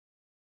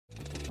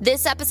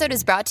This episode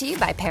is brought to you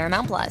by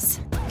Paramount Plus.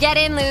 Get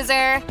in,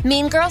 loser!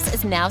 Mean Girls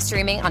is now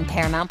streaming on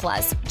Paramount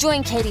Plus.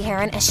 Join Katie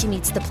Heron as she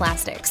meets the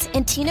plastics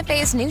in Tina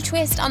Fey's new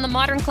twist on the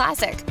modern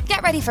classic.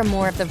 Get ready for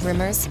more of the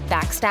rumors,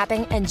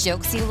 backstabbing, and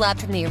jokes you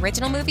loved from the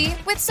original movie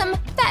with some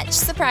fetch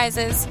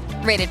surprises.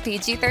 Rated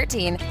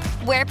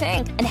PG-13. Wear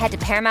pink and head to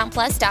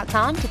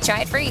ParamountPlus.com to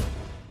try it free.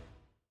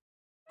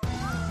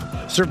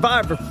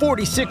 Survivor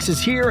 46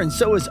 is here, and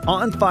so is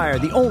On Fire,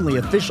 the only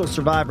official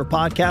Survivor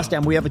podcast,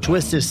 and we have a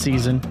twist this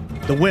season.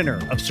 The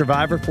winner of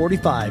Survivor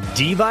 45,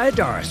 Dee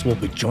Valladares, will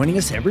be joining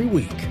us every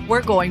week.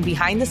 We're going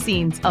behind the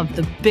scenes of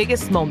the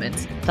biggest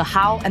moments, the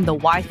how and the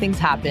why things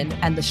happen,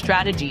 and the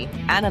strategy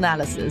and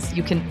analysis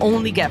you can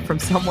only get from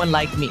someone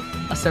like me,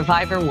 a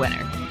Survivor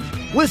winner.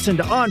 Listen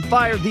to On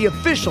Fire, the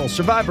official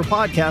Survivor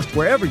podcast,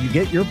 wherever you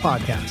get your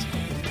podcast.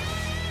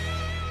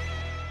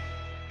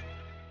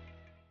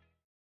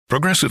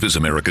 Progressive is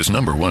America's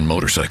 #1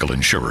 motorcycle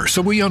insurer, so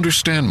we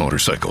understand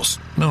motorcycles.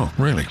 No,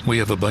 really, we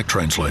have a bike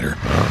translator.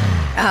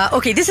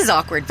 Okay, this is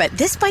awkward, but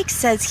this bike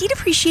says he'd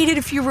appreciate it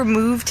if you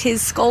removed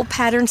his skull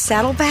pattern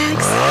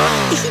saddlebags.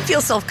 He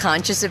feels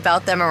self-conscious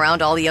about them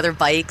around all the other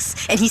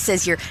bikes, and he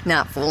says you're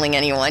not fooling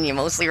anyone. You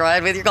mostly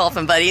ride with your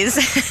golfing buddies.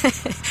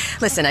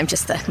 Listen, I'm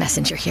just the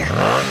messenger here.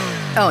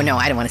 Oh, no,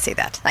 I don't want to say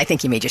that. I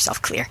think you made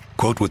yourself clear.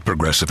 Quote with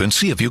Progressive and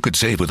see if you could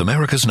save with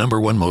America's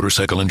 #1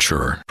 motorcycle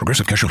insurer.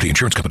 Progressive Casualty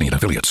Insurance Company and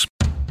Affiliates.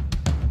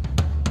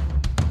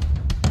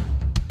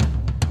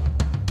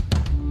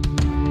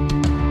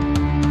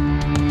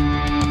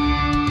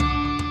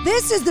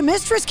 This is the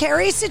Mistress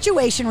Carrie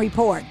Situation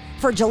Report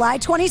for July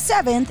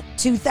 27th,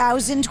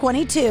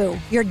 2022.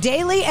 Your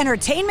daily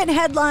entertainment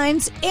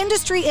headlines,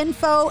 industry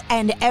info,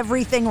 and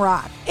everything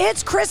rock.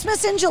 It's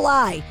Christmas in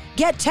July.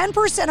 Get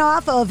 10%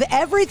 off of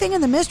everything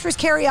in the Mistress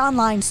Carrie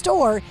online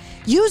store.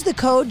 Use the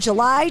code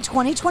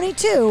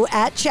JULY2022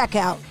 at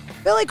checkout.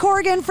 Billy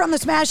Corgan from the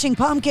Smashing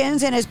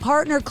Pumpkins and his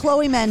partner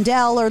Chloe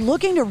Mandel are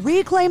looking to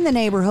reclaim the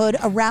neighborhood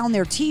around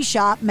their tea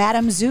shop,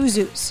 Madame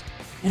Zuzu's,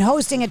 and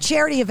hosting a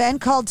charity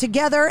event called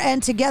Together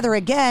and Together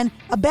Again,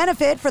 a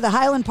benefit for the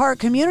Highland Park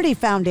Community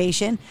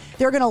Foundation.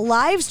 They're going to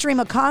live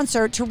stream a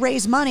concert to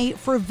raise money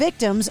for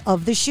victims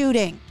of the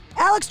shooting.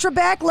 Alex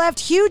Trebek left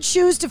huge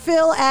shoes to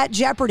fill at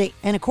Jeopardy!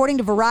 And according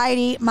to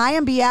Variety,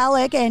 Mayim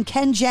Bialik and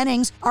Ken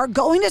Jennings are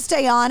going to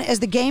stay on as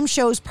the game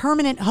show's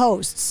permanent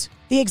hosts.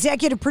 The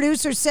executive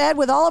producer said,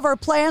 with all of our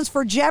plans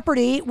for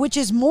Jeopardy!, which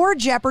is more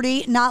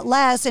Jeopardy!, not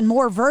less, and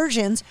more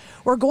versions,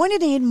 we're going to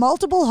need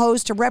multiple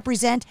hosts to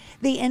represent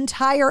the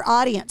entire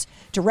audience,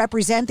 to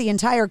represent the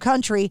entire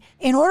country,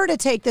 in order to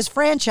take this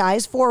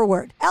franchise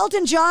forward.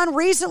 Elton John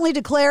recently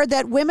declared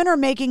that women are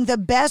making the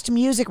best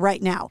music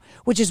right now,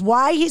 which is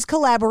why he's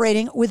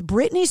collaborating with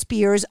Britney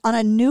Spears on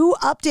a new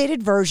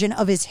updated version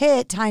of his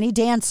hit, Tiny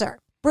Dancer.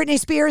 Britney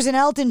Spears and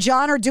Elton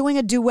John are doing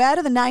a duet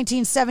of the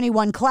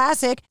 1971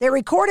 classic. They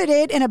recorded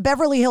it in a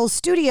Beverly Hills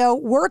studio,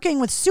 working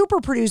with super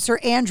producer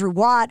Andrew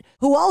Watt,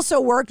 who also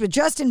worked with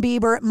Justin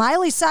Bieber,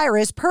 Miley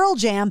Cyrus, Pearl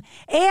Jam,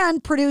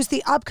 and produced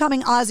the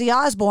upcoming Ozzy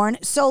Osbourne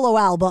solo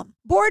album.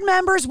 Board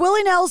members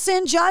Willie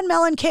Nelson, John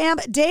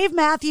Mellencamp, Dave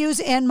Matthews,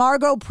 and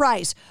Margot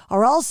Price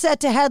are all set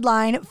to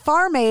headline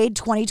Farm Aid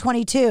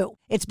 2022.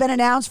 It's been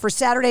announced for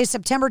Saturday,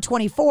 September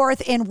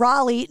 24th in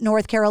Raleigh,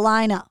 North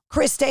Carolina.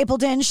 Chris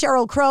Stapleton,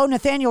 Sheryl Crow,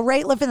 Nathaniel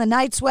Rateliff and the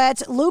Night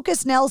Sweats,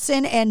 Lucas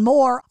Nelson, and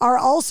more are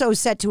also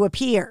set to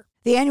appear.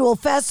 The annual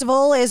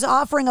festival is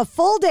offering a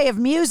full day of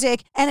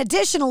music, and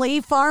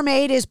additionally, Farm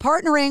Aid is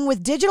partnering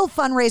with digital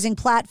fundraising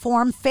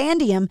platform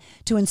Fandium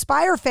to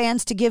inspire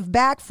fans to give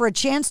back for a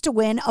chance to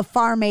win a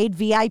Farm Aid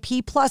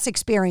VIP Plus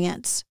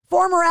experience.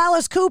 Former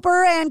Alice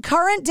Cooper and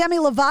current Demi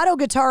Lovato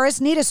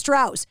guitarist Nita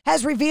Strauss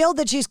has revealed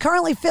that she's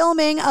currently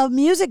filming a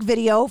music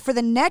video for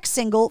the next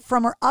single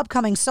from her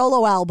upcoming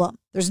solo album.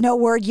 There's no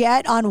word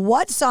yet on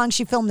what song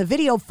she filmed the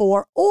video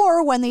for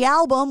or when the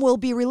album will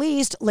be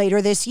released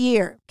later this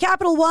year.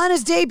 Capital One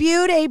has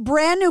debuted a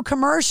brand new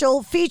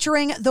commercial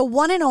featuring the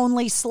one and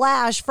only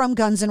Slash from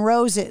Guns N'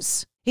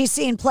 Roses. He's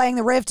seen playing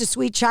the riff to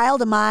Sweet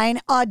Child of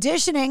Mine,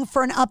 auditioning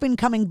for an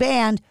up-and-coming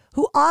band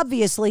who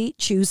obviously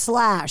choose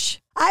Slash.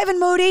 Ivan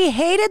Moody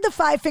hated the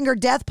Five-Finger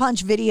Death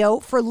Punch video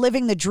for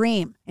Living the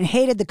Dream and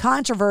hated the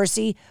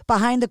controversy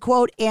behind the,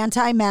 quote,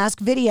 anti-mask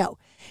video.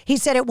 He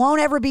said it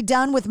won't ever be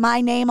done with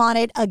my name on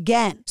it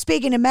again.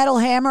 Speaking to Metal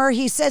Hammer,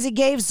 he says he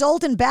gave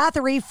Zoltan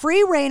Bathory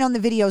free reign on the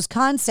video's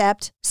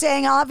concept,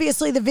 saying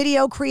obviously the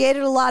video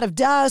created a lot of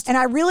dust and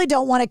I really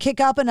don't want to kick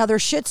up another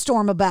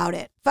shitstorm about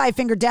it. Five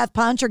Finger Death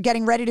Punch are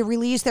getting ready to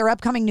release their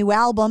upcoming new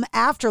album,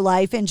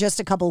 Afterlife, in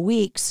just a couple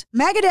weeks.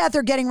 Megadeth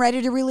are getting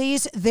ready to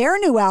release their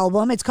new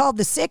album. It's called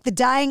The Sick, the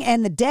Dying,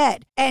 and the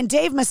Dead. And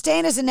Dave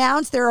Mustaine has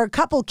announced there are a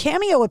couple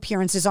cameo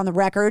appearances on the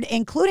record,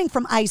 including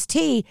from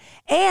Ice-T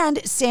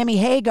and Sammy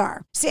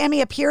Hagar. Sammy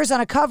appears on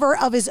a cover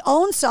of his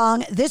own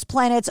song, This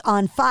Planet's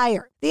on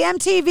Fire. The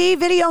MTV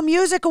Video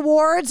Music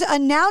Awards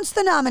announced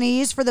the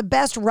nominees for the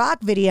Best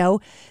Rock Video.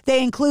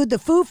 They include the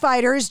Foo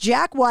Fighters,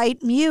 Jack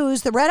White,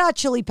 Muse, the Red Hot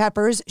Chili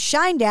Peppers,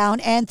 Shinedown,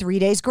 and 3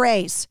 Days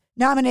Grace.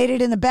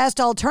 Nominated in the Best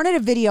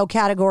Alternative Video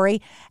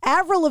category,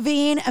 Avril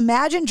Lavigne,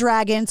 Imagine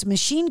Dragons,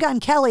 Machine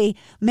Gun Kelly,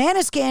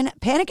 Maneskin,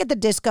 Panic at the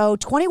Disco,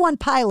 21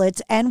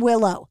 Pilots, and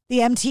Willow. The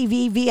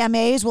MTV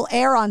VMAs will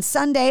air on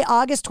Sunday,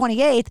 August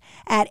 28th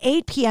at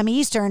 8 p.m.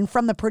 Eastern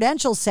from the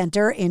Prudential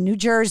Center in New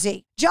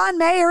Jersey. John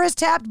Mayer has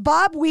tapped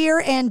Bob Weir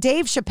and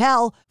Dave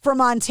Chappelle for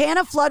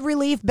Montana flood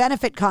relief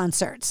benefit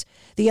concerts.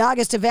 The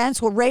August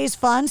events will raise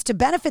funds to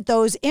benefit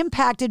those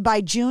impacted by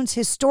June's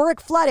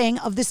historic flooding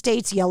of the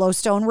state's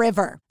Yellowstone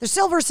River. The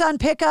Silver Sun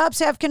Pickups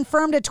have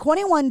confirmed a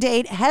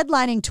 21-date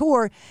headlining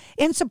tour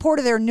in support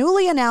of their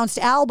newly announced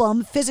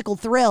album, Physical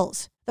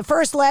Thrills. The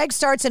first leg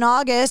starts in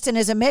August and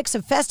is a mix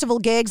of festival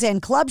gigs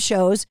and club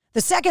shows.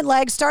 The second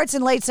leg starts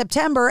in late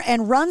September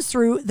and runs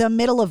through the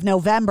middle of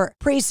November.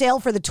 Pre-sale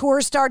for the tour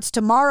starts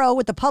tomorrow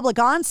with the public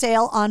on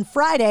sale on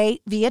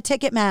Friday via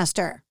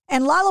Ticketmaster.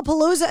 And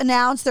Lollapalooza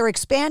announced they're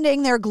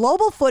expanding their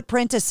global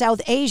footprint to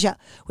South Asia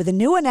with a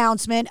new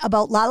announcement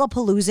about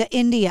Lollapalooza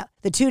India.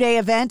 The two-day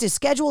event is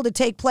scheduled to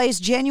take place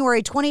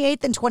January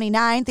 28th and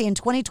 29th in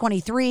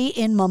 2023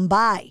 in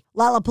Mumbai.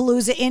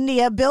 Lollapalooza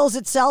India bills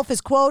itself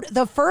as, quote,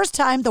 the first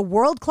time the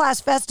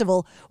world-class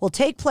festival will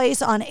take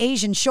place on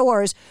Asian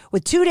shores,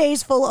 with 2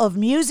 days full of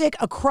music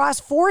across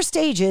 4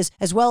 stages,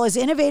 as well as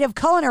innovative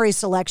culinary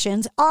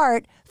selections,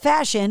 art,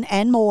 fashion,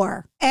 and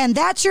more. And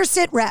that's your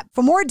Sit Rep.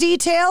 For more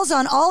details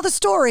on all the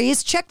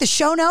stories, check the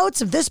show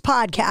notes of this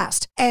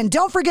podcast. And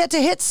don't forget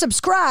to hit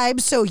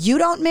subscribe so you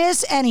don't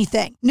miss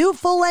anything. New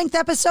full-length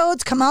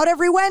episodes come out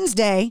every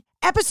Wednesday.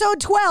 Episode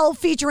 12,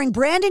 featuring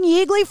Brandon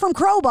Yeagley from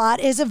Crowbot,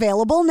 is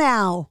available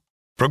now.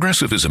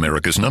 Progressive is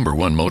America's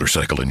 #1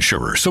 motorcycle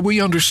insurer, so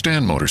we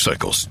understand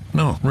motorcycles.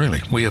 No,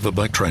 really, we have a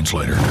bike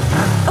translator.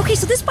 Okay,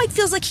 so this bike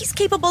feels like he's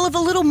capable of a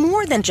little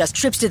more than just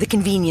trips to the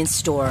convenience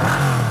store.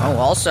 Oh,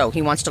 also,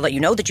 he wants to let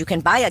you know that you can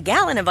buy a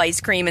gallon of ice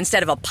cream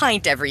instead of a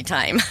pint every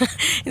time.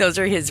 Those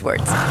are his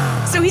words.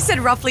 So he said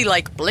roughly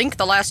like, blink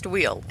the last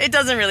wheel. It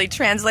doesn't really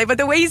translate, but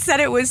the way he said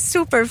it was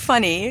super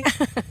funny.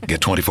 Get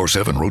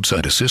 24/7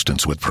 roadside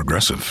assistance with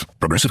Progressive.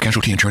 Progressive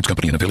Casualty Insurance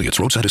Company and affiliates.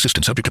 Roadside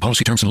assistance subject to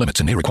policy terms and limits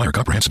and may require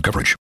comprehensive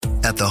coverage.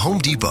 At the Home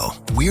Depot,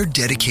 we're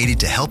dedicated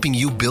to helping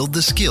you build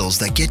the skills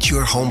that get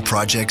your home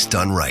projects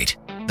done right.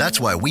 That's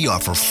why we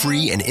offer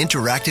free and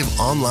interactive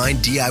online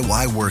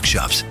DIY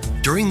workshops.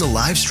 During the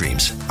live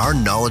streams, our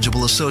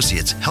knowledgeable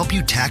associates help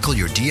you tackle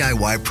your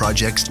DIY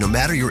projects no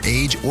matter your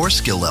age or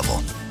skill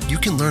level. You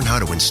can learn how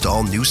to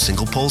install new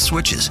single-pole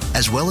switches,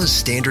 as well as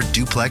standard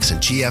duplex and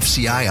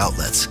GFCI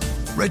outlets.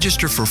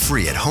 Register for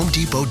free at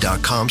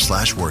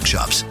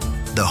homedepot.com/workshops.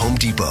 The Home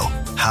Depot,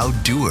 how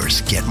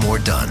doers get more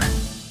done.